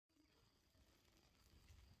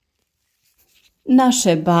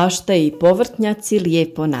Naše bašte i povrtnjaci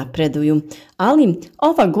lijepo napreduju, ali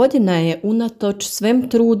ova godina je unatoč svem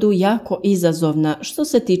trudu jako izazovna što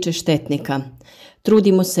se tiče štetnika.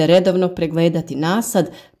 Trudimo se redovno pregledati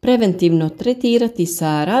nasad, preventivno tretirati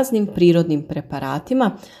sa raznim prirodnim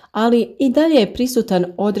preparatima, ali i dalje je prisutan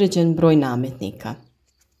određen broj nametnika.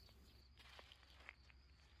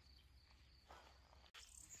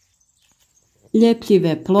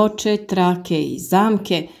 Ljepljive ploče, trake i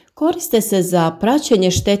zamke koriste se za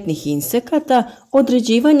praćenje štetnih insekata,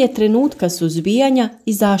 određivanje trenutka suzbijanja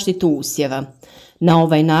i zaštitu usjeva. Na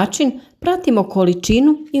ovaj način pratimo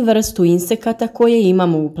količinu i vrstu insekata koje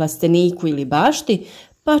imamo u plasteniku ili bašti,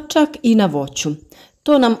 pa čak i na voću.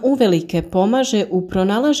 To nam uvelike pomaže u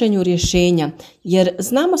pronalaženju rješenja jer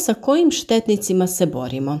znamo sa kojim štetnicima se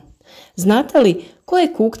borimo. Znate li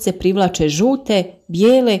koje kukce privlače žute,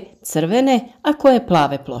 bijele, crvene, a koje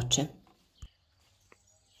plave ploče?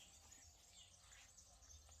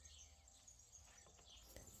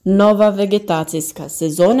 Nova vegetacijska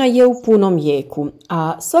sezona je u punom jeku,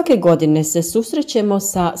 a svake godine se susrećemo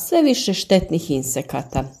sa sve više štetnih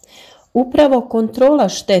insekata. Upravo kontrola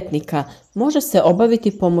štetnika može se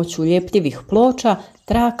obaviti pomoću ljepljivih ploča,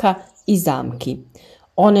 traka i zamki.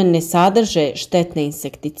 One ne sadrže štetne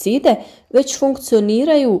insekticide, već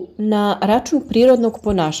funkcioniraju na račun prirodnog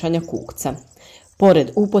ponašanja kukca.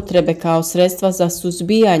 Pored upotrebe kao sredstva za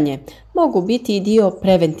suzbijanje, mogu biti i dio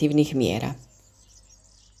preventivnih mjera.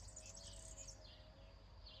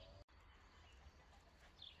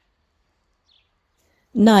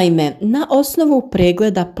 Naime, na osnovu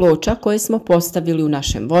pregleda ploča koje smo postavili u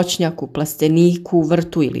našem voćnjaku, plasteniku,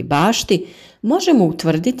 vrtu ili bašti, možemo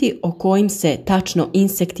utvrditi o kojim se tačno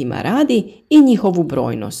insektima radi i njihovu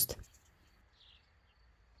brojnost.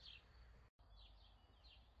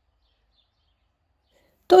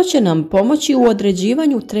 To će nam pomoći u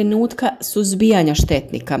određivanju trenutka suzbijanja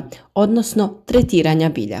štetnika, odnosno tretiranja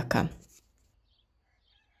biljaka.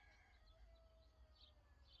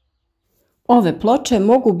 Ove ploče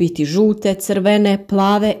mogu biti žute, crvene,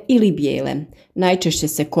 plave ili bijele. Najčešće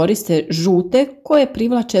se koriste žute koje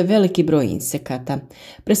privlače veliki broj insekata.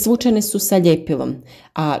 Presvučene su sa ljepilom,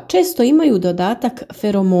 a često imaju dodatak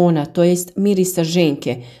feromona, to jest mirisa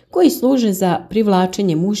ženke, koji služe za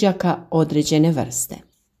privlačenje mužjaka određene vrste.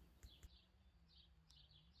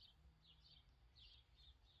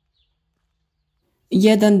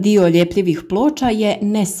 Jedan dio ljepljivih ploča je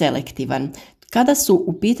neselektivan, kada su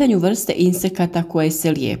u pitanju vrste insekata koje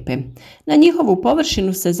se lijepe. Na njihovu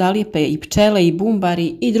površinu se zalijepe i pčele i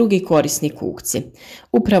bumbari i drugi korisni kukci.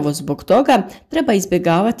 Upravo zbog toga treba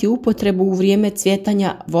izbjegavati upotrebu u vrijeme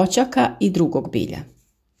cvjetanja voćaka i drugog bilja.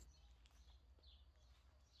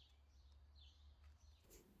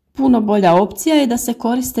 Puno bolja opcija je da se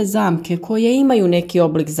koriste zamke koje imaju neki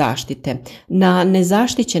oblik zaštite. Na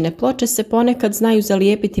nezaštićene ploče se ponekad znaju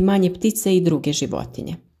zalijepiti manje ptice i druge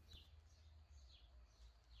životinje.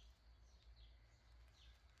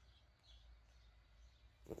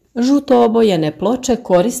 Žuto obojene ploče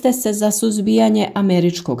koriste se za suzbijanje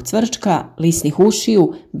američkog cvrčka, lisnih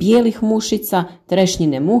ušiju, bijelih mušica,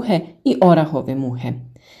 trešnjine muhe i orahove muhe.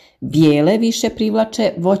 Bijele više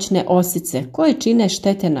privlače voćne osice koje čine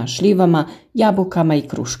štete na šljivama, jabukama i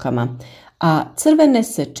kruškama, a crvene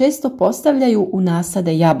se često postavljaju u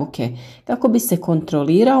nasade jabuke kako bi se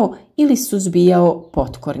kontrolirao ili suzbijao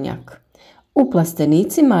potkornjak. U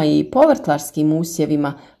plastenicima i povrtlarskim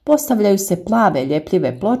usjevima postavljaju se plave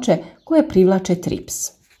ljepljive ploče koje privlače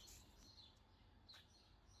trips.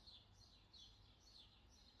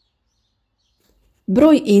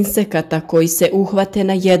 Broj insekata koji se uhvate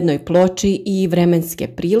na jednoj ploči i vremenske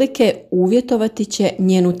prilike uvjetovati će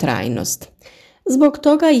njenu trajnost. Zbog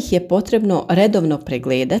toga ih je potrebno redovno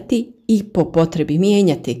pregledati i po potrebi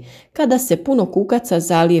mijenjati kada se puno kukaca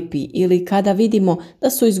zalijepi ili kada vidimo da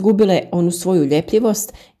su izgubile onu svoju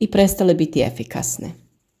ljepljivost i prestale biti efikasne.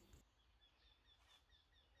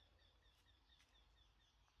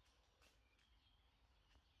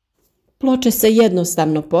 Ploče se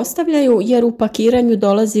jednostavno postavljaju jer u pakiranju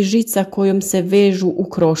dolazi žica kojom se vežu u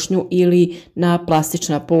krošnju ili na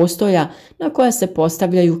plastična postolja na koja se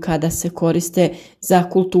postavljaju kada se koriste za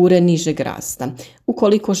kulture nižeg rasta.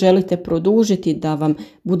 Ukoliko želite produžiti da vam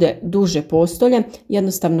bude duže postolje,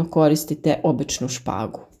 jednostavno koristite običnu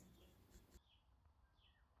špagu.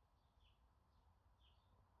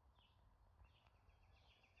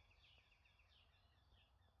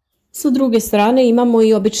 S druge strane imamo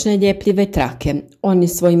i obične ljepljive trake. Oni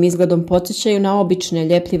svojim izgledom podsjećaju na obične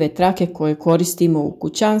ljepljive trake koje koristimo u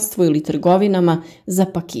kućanstvu ili trgovinama za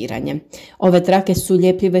pakiranje. Ove trake su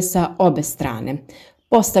ljepljive sa obe strane.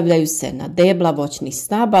 Postavljaju se na debla voćnih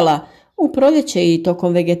stabala, U proljeće i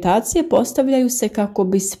tokom vegetacije postavljaju se kako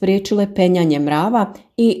bi spriječile penjanje mrava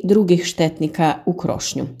i drugih štetnika u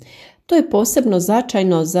krošnju. To je posebno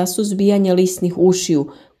značajno za suzbijanje lisnih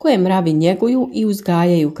ušiju koje mravi njeguju i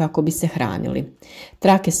uzgajaju kako bi se hranili.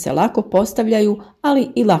 Trake se lako postavljaju, ali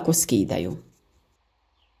i lako skidaju.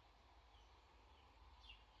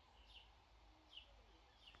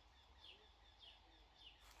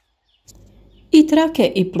 I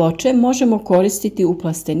trake i ploče možemo koristiti u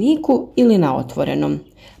plasteniku ili na otvorenom.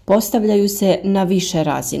 Postavljaju se na više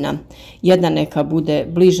razina. Jedna neka bude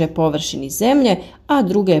bliže površini zemlje, a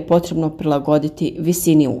druge je potrebno prilagoditi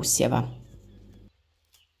visini usjeva.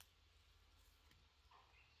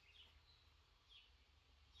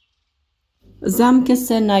 Zamke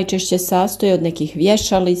se najčešće sastoje od nekih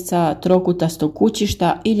vješalica, trokutastog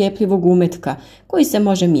kućišta i ljepljivog umetka koji se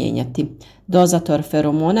može mijenjati. Dozator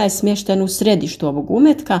feromona je smješten u središtu ovog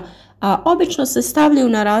umetka, a obično se stavljaju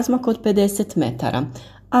na razmak od 50 metara,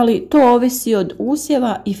 ali to ovisi od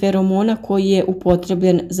usjeva i feromona koji je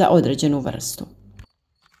upotrebljen za određenu vrstu.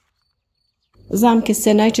 Zamke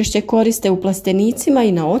se najčešće koriste u plastenicima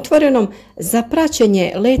i na otvorenom za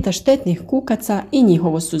praćenje leta štetnih kukaca i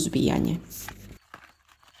njihovo suzbijanje.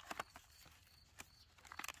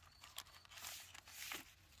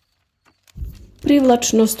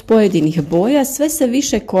 Privlačnost pojedinih boja sve se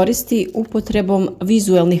više koristi upotrebom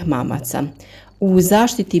vizuelnih mamaca. U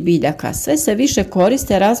zaštiti biljaka sve se više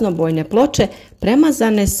koriste raznobojne ploče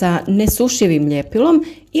premazane sa nesušivim ljepilom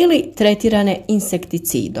ili tretirane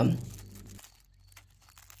insekticidom.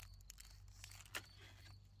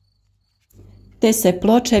 Te se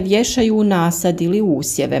ploče vješaju u nasad ili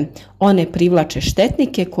usjeve. One privlače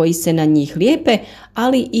štetnike koji se na njih lijepe,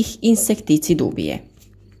 ali ih insekticid ubije.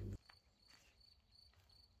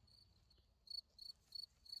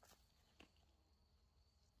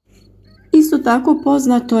 Isto tako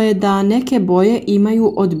poznato je da neke boje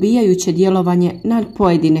imaju odbijajuće djelovanje na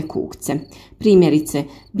pojedine kukce. Primjerice,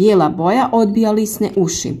 bijela boja odbija lisne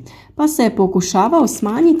uši, pa se je pokušavao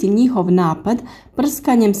smanjiti njihov napad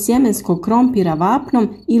prskanjem sjemenskog krompira vapnom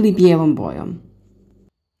ili bijelom bojom.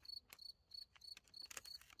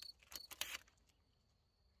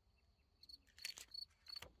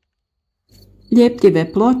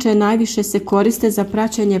 Ljepljive ploče najviše se koriste za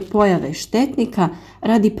praćenje pojave štetnika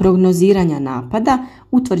radi prognoziranja napada,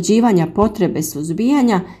 utvrđivanja potrebe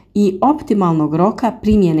suzbijanja i optimalnog roka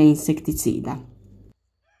primjene insekticida.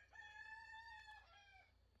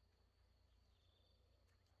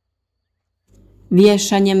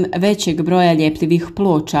 Vješanjem većeg broja ljepljivih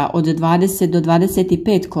ploča od 20 do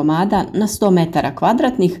 25 komada na 100 metara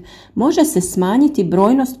kvadratnih može se smanjiti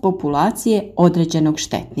brojnost populacije određenog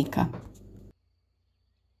štetnika.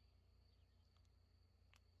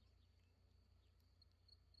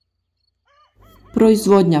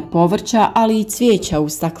 Proizvodnja povrća, ali i cvijeća u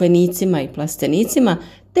staklenicima i plastenicima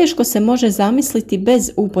teško se može zamisliti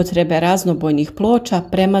bez upotrebe raznobojnih ploča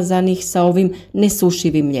premazanih sa ovim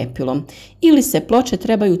nesušivim ljepilom. Ili se ploče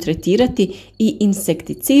trebaju tretirati i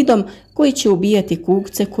insekticidom koji će ubijati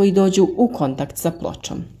kukce koji dođu u kontakt sa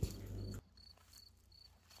pločom.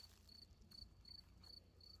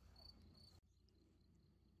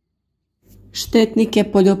 Štetnike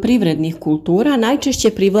poljoprivrednih kultura najčešće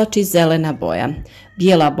privlači zelena boja.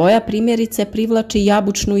 Bijela boja primjerice privlači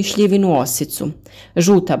jabučnu i šljivinu osicu.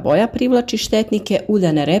 Žuta boja privlači štetnike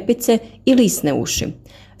uljane repice i lisne uši.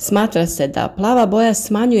 Smatra se da plava boja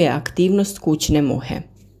smanjuje aktivnost kućne muhe.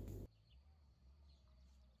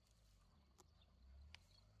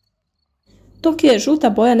 Dok je žuta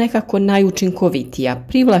boja nekako najučinkovitija,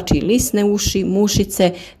 privlači lisne uši,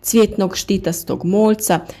 mušice, cvjetnog štitastog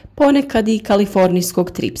moljca, ponekad i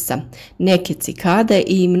kalifornijskog tripsa, neke cikade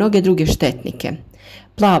i mnoge druge štetnike.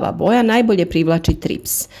 Plava boja najbolje privlači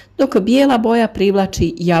trips, dok bijela boja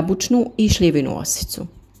privlači jabučnu i šljivinu osicu.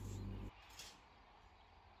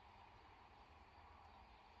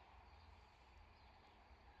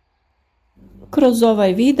 Kroz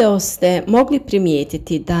ovaj video ste mogli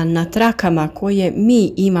primijetiti da na trakama koje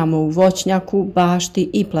mi imamo u voćnjaku, bašti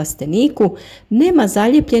i plasteniku nema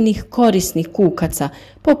zaljepljenih korisnih kukaca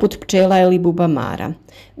poput pčela ili bubamara.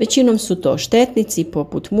 Većinom su to štetnici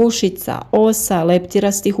poput mušica, osa,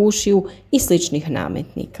 leptirastih ušiju i sličnih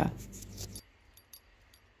nametnika.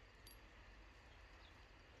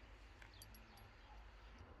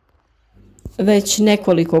 Već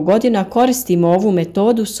nekoliko godina koristimo ovu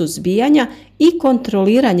metodu suzbijanja i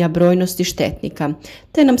kontroliranja brojnosti štetnika,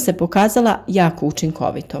 te nam se pokazala jako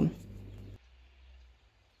učinkovitom.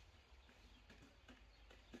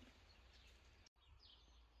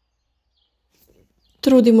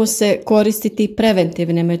 Trudimo se koristiti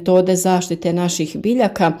preventivne metode zaštite naših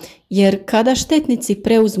biljaka, jer kada štetnici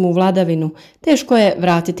preuzmu vladavinu, teško je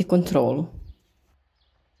vratiti kontrolu.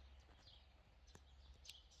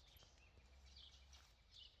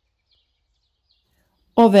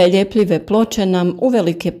 Ove ljepljive ploče nam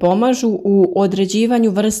uvelike pomažu u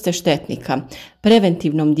određivanju vrste štetnika,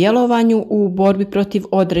 preventivnom djelovanju u borbi protiv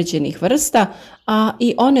određenih vrsta, a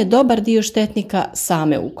i one dobar dio štetnika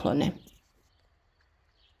same uklone.